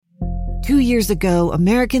2 years ago,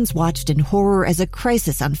 Americans watched in horror as a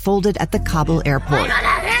crisis unfolded at the Kabul airport.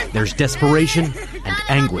 There's desperation and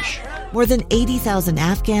anguish. More than 80,000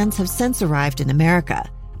 Afghans have since arrived in America,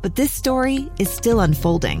 but this story is still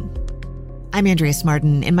unfolding. I'm Andrea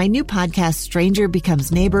Martin. In my new podcast, Stranger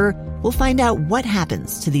Becomes Neighbor, we'll find out what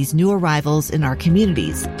happens to these new arrivals in our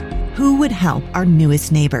communities. Who would help our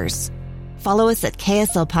newest neighbors? Follow us at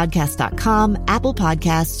kslpodcast.com, Apple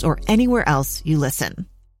Podcasts, or anywhere else you listen.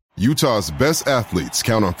 Utah's best athletes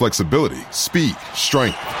count on flexibility, speed,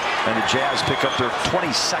 strength. And the Jazz pick up their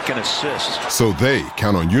 22nd assist. So they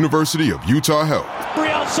count on University of Utah Health.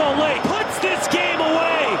 Real Soleil puts this game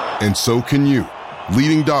away. And so can you.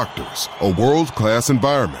 Leading doctors, a world-class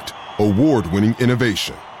environment, award-winning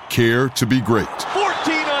innovation, care to be great.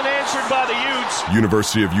 14 unanswered by the Utes.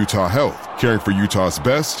 University of Utah Health, caring for Utah's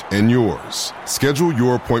best and yours. Schedule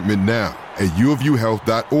your appointment now at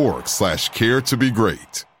uofuhealth.org/care to be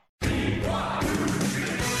great.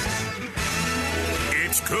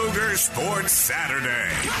 It's Cougar Sports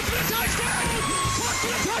Saturday.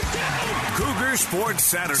 Cougar Sports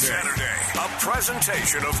Saturday. A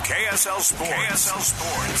presentation of KSL Sports. KSL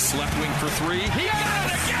Sports. Left wing for three. He got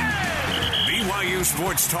it again. BYU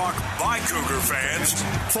Sports Talk by Cougar fans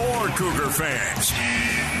for Cougar fans.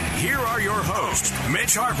 Here are your hosts,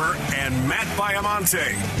 Mitch Harper and Matt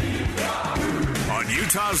Baiamonte. On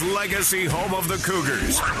Utah's legacy home of the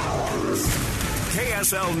Cougars.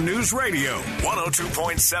 KSL News Radio,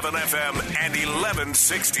 102.7 FM and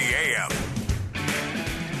 1160 AM.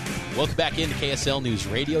 Welcome back into KSL News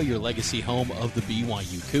Radio, your legacy home of the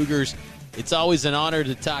BYU Cougars. It's always an honor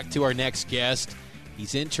to talk to our next guest.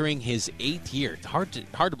 He's entering his 8th year. Hard to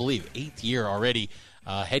believe, 8th year already.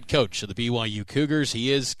 Head coach of the BYU Cougars.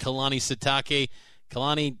 He is Kalani Sitake.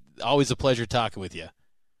 Kalani, always a pleasure talking with you.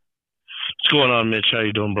 What's going on, Mitch? How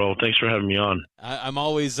you doing, bro? Thanks for having me on. I'm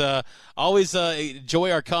always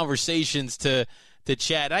enjoy our conversations to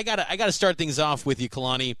chat. I gotta start things off with you,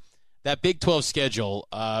 Kalani. That Big 12 schedule.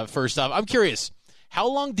 First off, I'm curious. How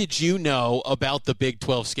long did you know about the Big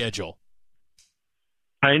 12 schedule?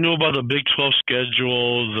 I knew about the Big 12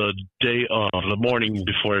 schedule the day of, the morning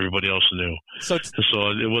before everybody else knew. So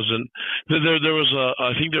it wasn't. There was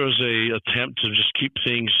I think there was a attempt to just keep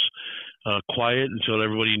things quiet until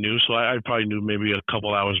everybody knew. So I probably knew maybe a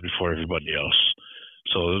couple hours before everybody else.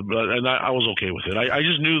 So, and I was okay with it. I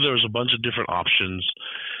just knew there was a bunch of different options,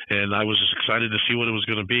 and I was just excited to see what it was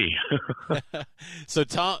going to be. So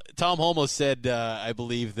Tom Holmoe said, I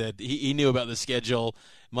believe, that he knew about the schedule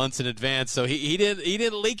months in advance. So he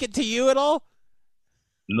didn't leak it to you at all?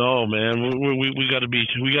 No, man. We got to be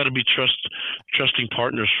trusting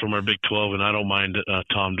partners from our Big 12, and I don't mind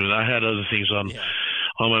Tom doing that. I had other things on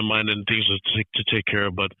my mind and things to take care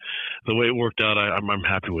of, but the way it worked out, I'm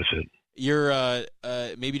happy with it. Your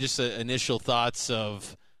maybe just initial thoughts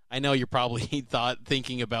of, I know you're probably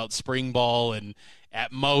thinking about spring ball and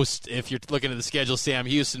at most, if you're looking at the schedule, Sam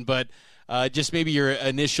Houston, but just maybe your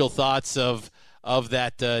initial thoughts of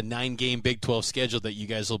that 9-game Big 12 schedule that you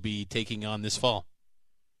guys will be taking on this fall.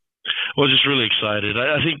 Well, just really excited.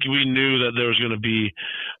 I think we knew that there was going to be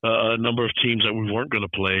a number of teams that we weren't going to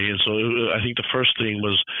play, and so I think the first thing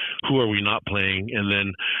was, who are we not playing, and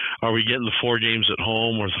then are we getting the 4 games at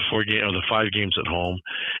home or the 5 games at home?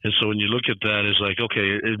 And so when you look at that, it's like,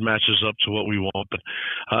 okay, it matches up to what we want. But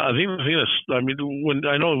I think the thing when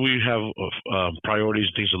I know we have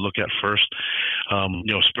priorities, things to look at first,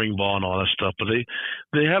 spring ball and all that stuff, but they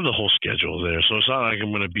have the whole schedule there, so it's not like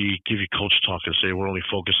I'm going to give you coach talk and say we're only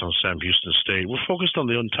focused on Sam Houston State. We're focused on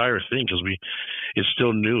the entire thing because it's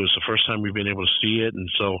still new. It's the first time we've been able to see it, and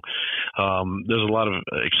so there's a lot of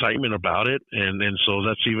excitement about it, and so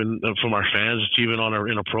that's even from our fans. It's even in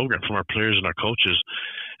our program from our players and our coaches.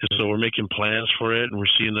 And so we're making plans for it, and we're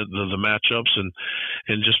seeing the matchups and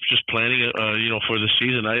just planning for the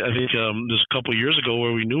season. I think there's a couple of years ago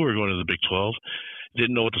where we knew we were going to the Big 12.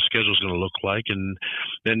 Didn't know what the schedule was going to look like, and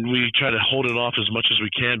we try to hold it off as much as we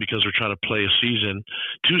can because we're trying to play a season,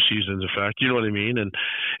 2 seasons, in fact. You know what I mean? And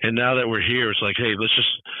now that we're here, it's like, hey, let's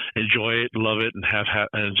just enjoy it, love it,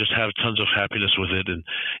 and just have tons of happiness with it, and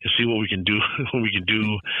see what we can do.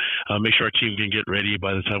 Make sure our team can get ready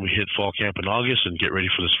by the time we hit fall camp in August, and get ready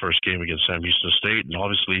for this first game against Sam Houston State, and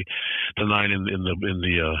obviously the 9 in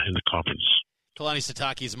the conference. Kalani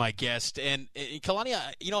Sitake is my guest, and Kalani,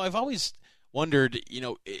 I've always wondered,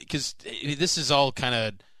 because this is all kind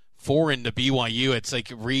of foreign to BYU. It's like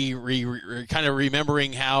kind of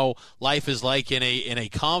remembering how life is like in a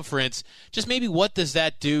conference. Just maybe what does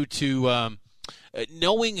that do to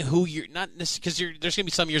knowing who you're not because there's going to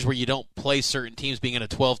be some years where you don't play certain teams, being in a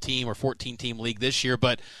 12-team or 14-team league this year,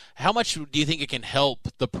 but how much do you think it can help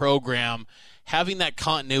the program having that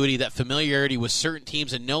continuity, that familiarity with certain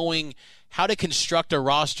teams, and knowing how to construct a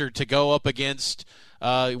roster to go up against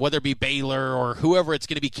whether it be Baylor or whoever it's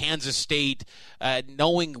going to be, Kansas State,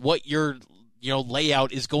 knowing what your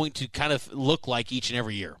layout is going to kind of look like each and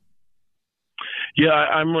every year? Yeah,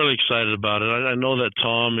 I'm really excited about it. I know that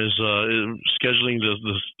Tom is scheduling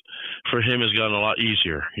for him has gotten a lot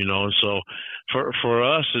easier, and so for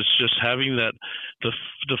us, it's just having the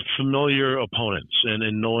familiar opponents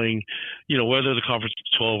and knowing, whether the conference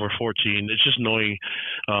is 12 or 14, it's just knowing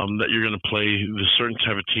that you're going to play the certain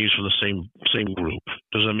type of teams from the same group.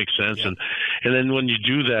 Does that make sense? Yeah. And then when you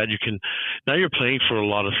do that, now you're playing for a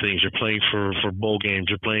lot of things. You're playing for bowl games.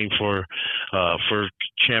 You're playing for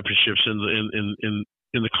championships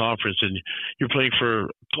in the conference, and you're playing for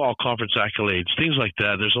all conference accolades, things like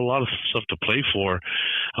that. There's a lot of stuff to play for,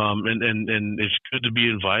 and it's good to be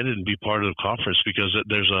invited and be part of the conference because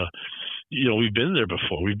there's we've been there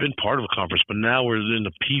before. We've been part of a conference, but now we're in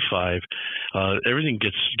the P5. Everything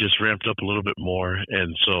gets ramped up a little bit more,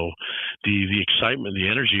 and so the excitement, the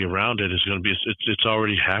energy around it is going to be. It's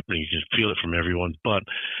already happening. You can feel it from everyone. But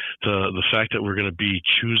the fact that we're going to be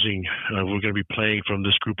choosing, we're going to be playing from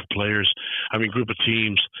this group of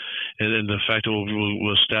teams, and the fact that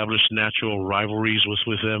we'll establish natural rivalries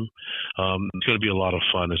with them, it's going to be a lot of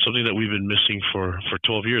fun. It's something that we've been missing for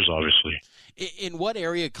 12 years, obviously. In what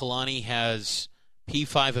area, Kalani, has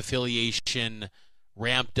P5 affiliation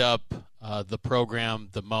ramped up the program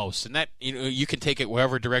the most? And that you can take it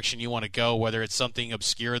wherever direction you want to go, whether it's something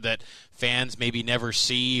obscure that fans maybe never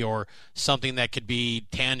see or something that could be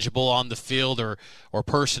tangible on the field or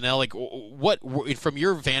personnel. Like, what, from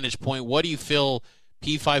your vantage point, what do you feel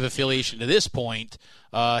P5 affiliation to this point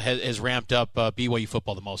has ramped up BYU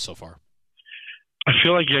football the most so far? I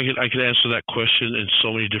feel like I could answer that question in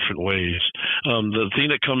so many different ways. The thing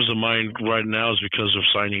that comes to mind right now is because of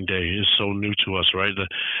signing day is so new to us, right?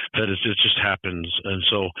 That it just happens. And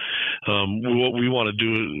so what we want to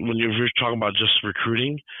do, when you're talking about just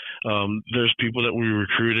recruiting, there's people that we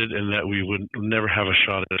recruited and that we would never have a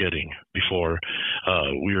shot at getting before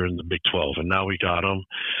we were in the Big 12, and now we got them.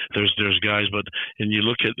 There's guys, and you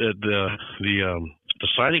look at the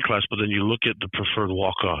signing class, but then you look at the preferred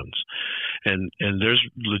walk-ons, and there's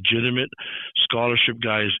legitimate scholarship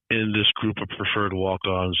guys in this group of preferred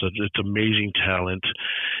walk-ons. It's amazing talent,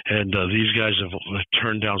 and these guys have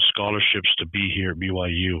turned down scholarships to be here at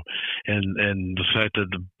BYU, and the fact that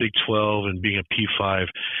the Big 12 and being a P5,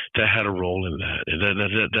 that had a role in that, and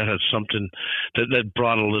that had something that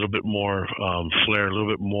brought a little bit more flair, a little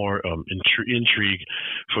bit more intrigue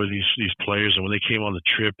for these players. And when they came on the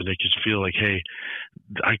trip, and they could feel like, hey,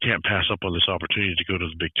 I can't pass up on this opportunity to go to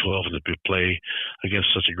the Big 12 and to play against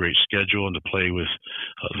such a great schedule and to play with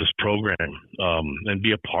this program and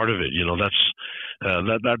be a part of it. That's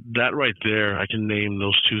that right there. I can name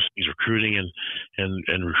those two things: recruiting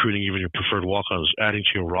and recruiting even your preferred walk-ons, adding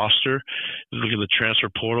to your roster. Look at the transfer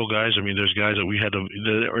portal guys. I mean, there's guys that we had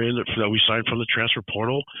that we signed from the transfer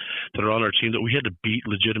portal that are on our team that we had to beat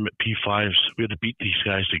legitimate P5s. We had to beat these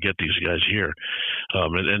guys to get these guys here.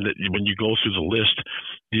 And when you go through the list,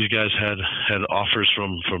 these guys had offers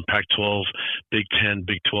from Pac-12, Big 10,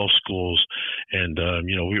 Big 12 schools, and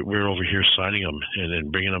we're over here signing them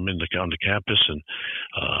and bringing them onto campus, and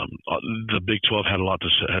the Big 12 had a lot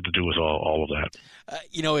to do with all of that.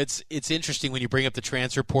 It's interesting when you bring up the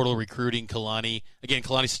transfer portal recruiting, Kalani. Again,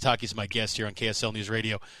 Kalani Sitake is my guest here on KSL News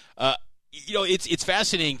Radio. It's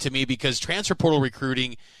fascinating to me because transfer portal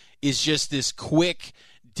recruiting is just this quick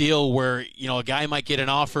deal where a guy might get an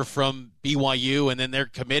offer from BYU and then they're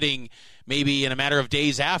committing maybe in a matter of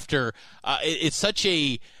days after. It's such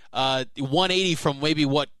a 180 from maybe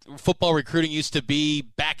what football recruiting used to be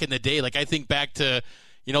back in the day. Like, I think back to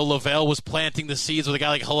Lavelle was planting the seeds with a guy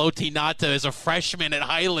like Haloti Ngata as a freshman at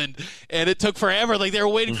Highland, and it took forever. Like, they were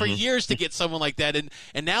waiting for years to get someone like that, and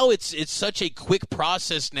now it's such a quick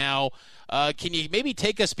process now. Can you maybe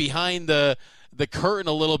take us behind the curtain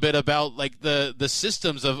a little bit about like the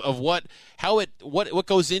systems of what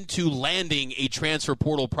goes into landing a transfer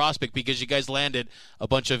portal prospect, because you guys landed a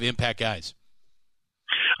bunch of impact guys?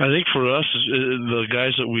 I think for us, the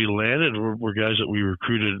guys that we landed were guys that we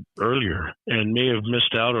recruited earlier and may have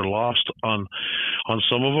missed out or lost on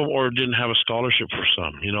some of them, or didn't have a scholarship for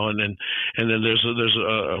some, and then there's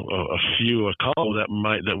a couple that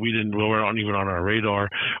were not even on our radar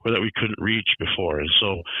or that we couldn't reach before. And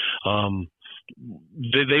so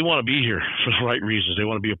they want to be here for the right reasons. They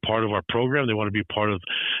want to be a part of our program. They want to be a part of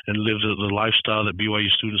and live the lifestyle that BYU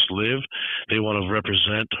students live. They want to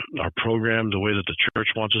represent our program the way that the church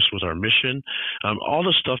wants us with our mission. All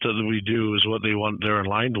the stuff that we do is what they want. They're in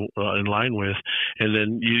line with. And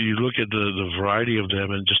then you look at the variety of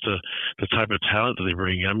them and just the type of talent that they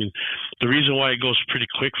bring. I mean, the reason why it goes pretty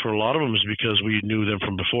quick for a lot of them is because we knew them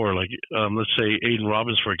from before. Like, let's say Aiden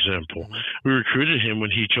Robbins, for example. We recruited him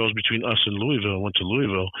when he chose between us and Louisville and went to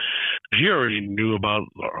Louisville. He already knew about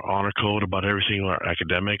our honor code, about everything, our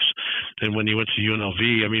academics. And when he went to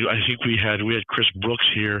UNLV, I mean, I think we had Chris Brooks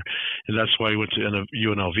here, and that's why he went to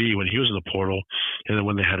UNLV when he was in the portal. And then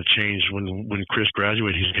when they had a change, when Chris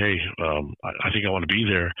graduated, he said, hey, I think I want to be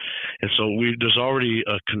there. And so there's already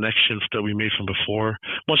a connection that we made from before,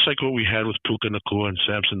 much like what we had with Puka Nacua and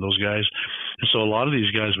Sampson, those guys. And so a lot of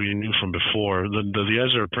these guys we knew from before. The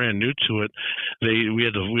guys that are brand new to it, we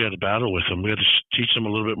had to battle with them. We had to teach them a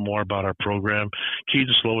little bit more about our program.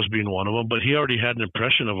 Keaton Slovis being one of them, but he already had an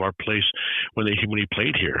impression of our place when he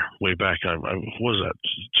played here way back. What was that?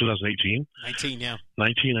 2018? 19, yeah.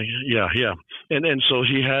 19, yeah. And so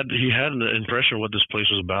he had an impression of what this place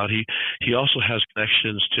was about. He also has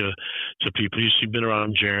connections to people. He's been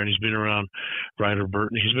around Jaron. He's been around Ryder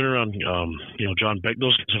Burton. He's been around John Beck.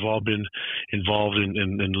 Those guys have all been involved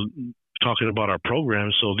in talking about our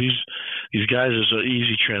program. So these guys is an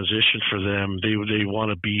easy transition for them. They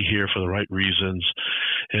want to be here for the right reasons,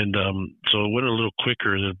 and so it went a little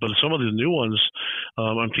quicker. But some of the new ones,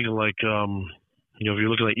 I'm thinking like if you're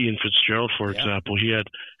looking at Ian Fitzgerald, for example, he had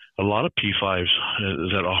a lot of P5s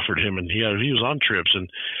that offered him, and he was on trips. And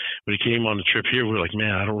when he came on the trip here, we were like,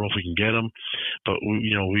 man, I don't know if we can get him, but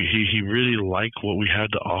he really liked what we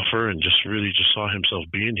had to offer, and just saw himself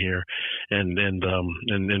being here, and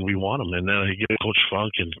we want him. And then I give Coach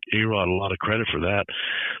Funk and A-Rod a lot of credit for that.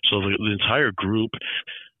 So the entire group.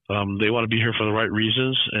 They want to be here for the right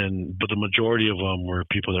reasons, but the majority of them were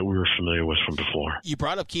people that we were familiar with from before. You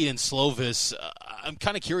brought up Keaton Slovis. I'm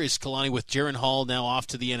kind of curious, Kalani, with Jaron Hall now off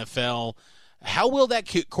to the NFL, how will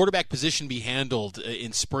that quarterback position be handled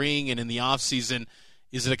in spring and in the offseason?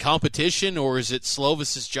 Is it a competition, or is it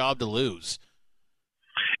Slovis's job to lose?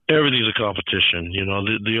 Everything's a competition.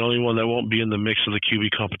 The only one that won't be in the mix of the QB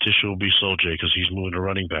competition will be Sojay, because he's moving to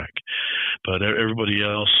running back. But everybody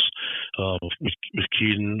else, with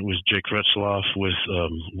Keaton, with Jake Retzloff, with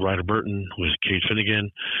Ryder Burton, with Cade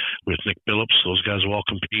Finnegan, with Nick Billups, those guys will all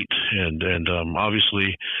compete. And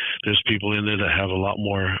obviously, there's people in there that have a lot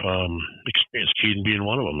more experience. Keaton being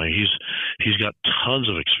one of them. I mean, he's got tons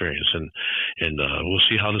of experience, and we'll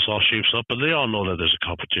see how this all shapes up. But they all know that there's a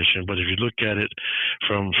competition. But if you look at it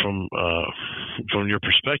from your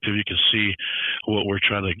perspective, you can see what we're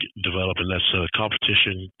trying to develop, and that's a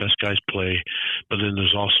competition. Best guys play, but then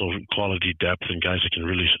there's also quality depth and guys that can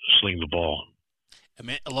really sling the ball.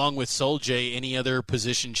 Along with Sojay, any other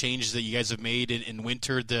position changes that you guys have made in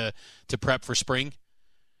winter to prep for spring?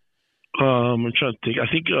 I'm trying to think. I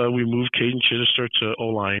think we moved Caden Chittister to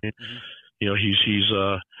O-line. Mm-hmm. He's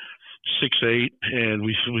 6'8", and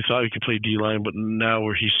we thought he could play D-line, but now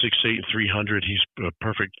he's 6'8" and 300. He's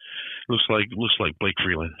perfect. Looks like Blake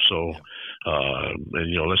Freeland. So,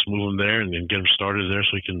 let's move him there and get him started there,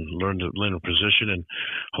 so he can learn a position and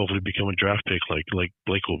hopefully become a draft pick like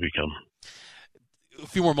Blake will become. A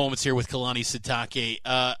few more moments here with Kalani Sitake.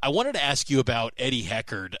 I wanted to ask you about Eddie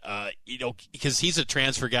Heckard. Because he's a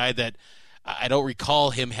transfer guy that I don't recall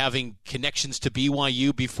him having connections to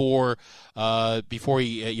BYU before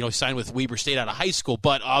he signed with Weber State out of high school,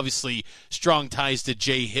 but obviously strong ties to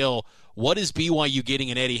Jay Hill. What is BYU getting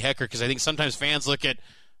in Eddie Heckard? Because I think sometimes fans look at,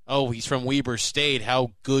 he's from Weber State.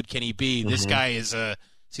 How good can he be? Mm-hmm. This guy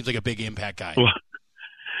seems like a big impact guy. Well,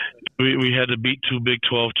 we had to beat 2 Big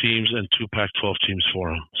 12 teams and 2 Pac-12 teams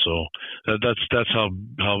for him. So that's how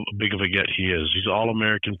big of a get he is. He's an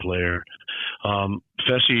All-American player.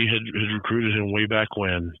 Fessy had recruited him way back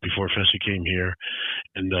before Fessy came here,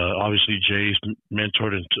 and obviously Jay's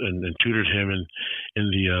mentored and tutored him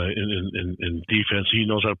in defense. He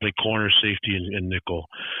knows how to play corner, safety, and nickel.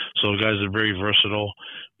 So guys are very versatile,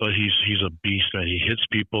 but he's a beast, man. He hits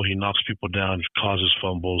people, he knocks people down, causes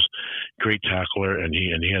fumbles, great tackler, and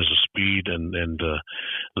he has the speed and the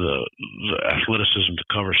athleticism to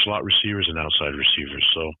cover slot receivers and outside receivers.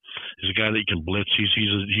 So he's a guy that you can blitz.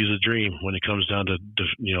 He's a dream when it comes down to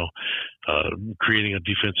creating a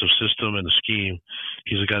defensive system and a scheme.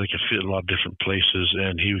 He's a guy that can fit in a lot of different places,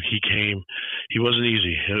 and he wasn't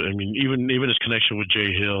easy. I mean, even his connection with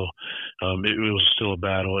Jay Hill, it was still a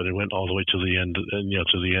battle, and it went all the way to the end,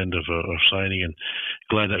 of signing. And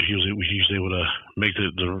glad that he was able to make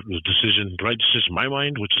the right decision in my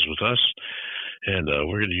mind, which is with us. and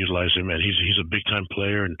we're going to utilize him. And he's a big time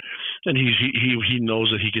player, and he knows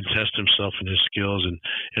that he can test himself and his skills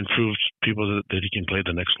and prove to people that he can play at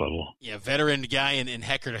the next level. Yeah, veteran guy, and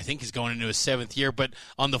Heckert, I think, is going into his 7th year. But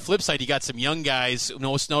on the flip side, you got some young guys.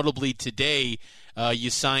 Most notably today, you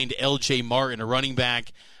signed L.J. Martin, a running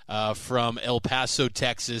back from El Paso,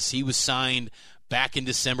 Texas. He was signed back in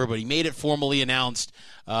December, but he made it formally announced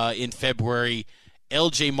in February.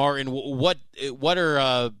 L.J. Martin, what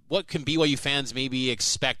can BYU fans maybe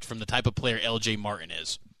expect from the type of player L.J. Martin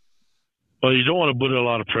is? Well, you don't want to put a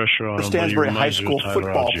lot of pressure on him. Stands for high school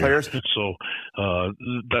football players. So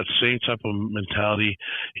that same type of mentality,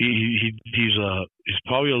 he's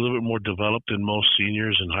probably a little bit more developed than most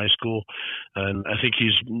seniors in high school, and I think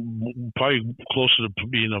he's probably closer to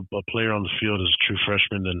being a player on the field as a true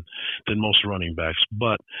freshman than most running backs.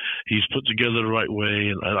 But he's put together the right way,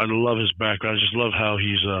 and I love his background. I just love how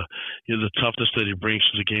he's the toughness that he brings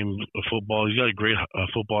to the game of football. He's got a great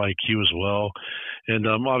football IQ as well, and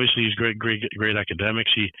obviously he's great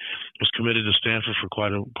academics. He was committed to Stanford for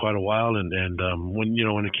quite a while, and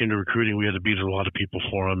when it came to recruiting, we had to beat a lot of people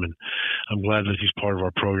for him, and I'm glad that he's part of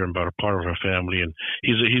our program, part of our family, and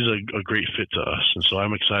he's a great fit to us, and so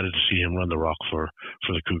I'm excited to see him run the rock for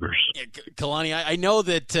the Cougars. Yeah, Kalani, I know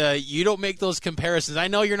that you don't make those comparisons. I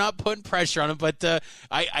know you're not putting pressure on him, but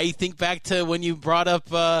I think back to when you brought up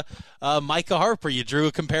Micah Harper. You drew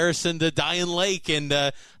a comparison to Diane Lake, and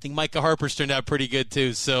I think Micah Harper's turned out pretty good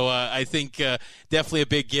too. So I think definitely a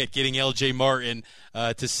big getting L.J. Martin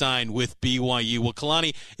to sign with BYU. Well,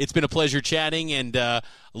 Kalani, it's been a pleasure chatting, and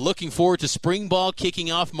looking forward to spring ball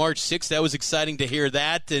kicking off March 6th. That was exciting to hear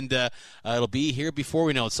that, and it'll be here before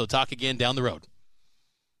we know it. So talk again down the road.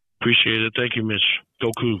 Appreciate it. Thank you, Mitch.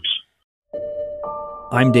 Go Cougs.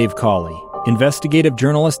 I'm Dave Cawley, investigative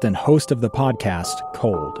journalist and host of the podcast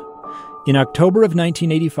Cold. In October of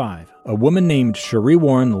 1985, a woman named Cherie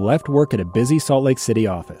Warren left work at a busy Salt Lake City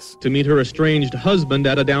office to meet her estranged husband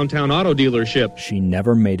at a downtown auto dealership. She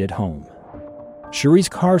never made it home. Cherie's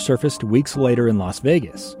car surfaced weeks later in Las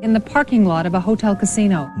Vegas, in the parking lot of a hotel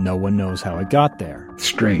casino. No one knows how it got there.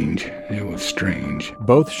 Strange. It was strange.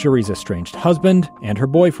 Both Cherie's estranged husband and her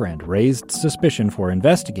boyfriend raised suspicion for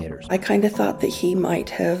investigators. I kind of thought that he might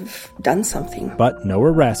have done something. But no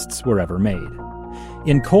arrests were ever made.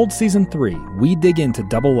 In Cold Season 3, we dig into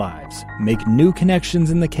double lives, make new connections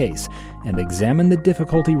in the case, and examine the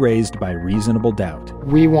difficulty raised by reasonable doubt.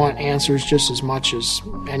 We want answers just as much as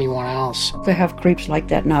anyone else. They have creeps like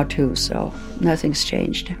that now too, so nothing's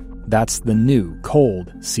changed. That's the new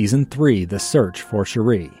Cold Season 3, The Search for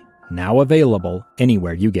Cherie, now available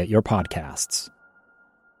anywhere you get your podcasts.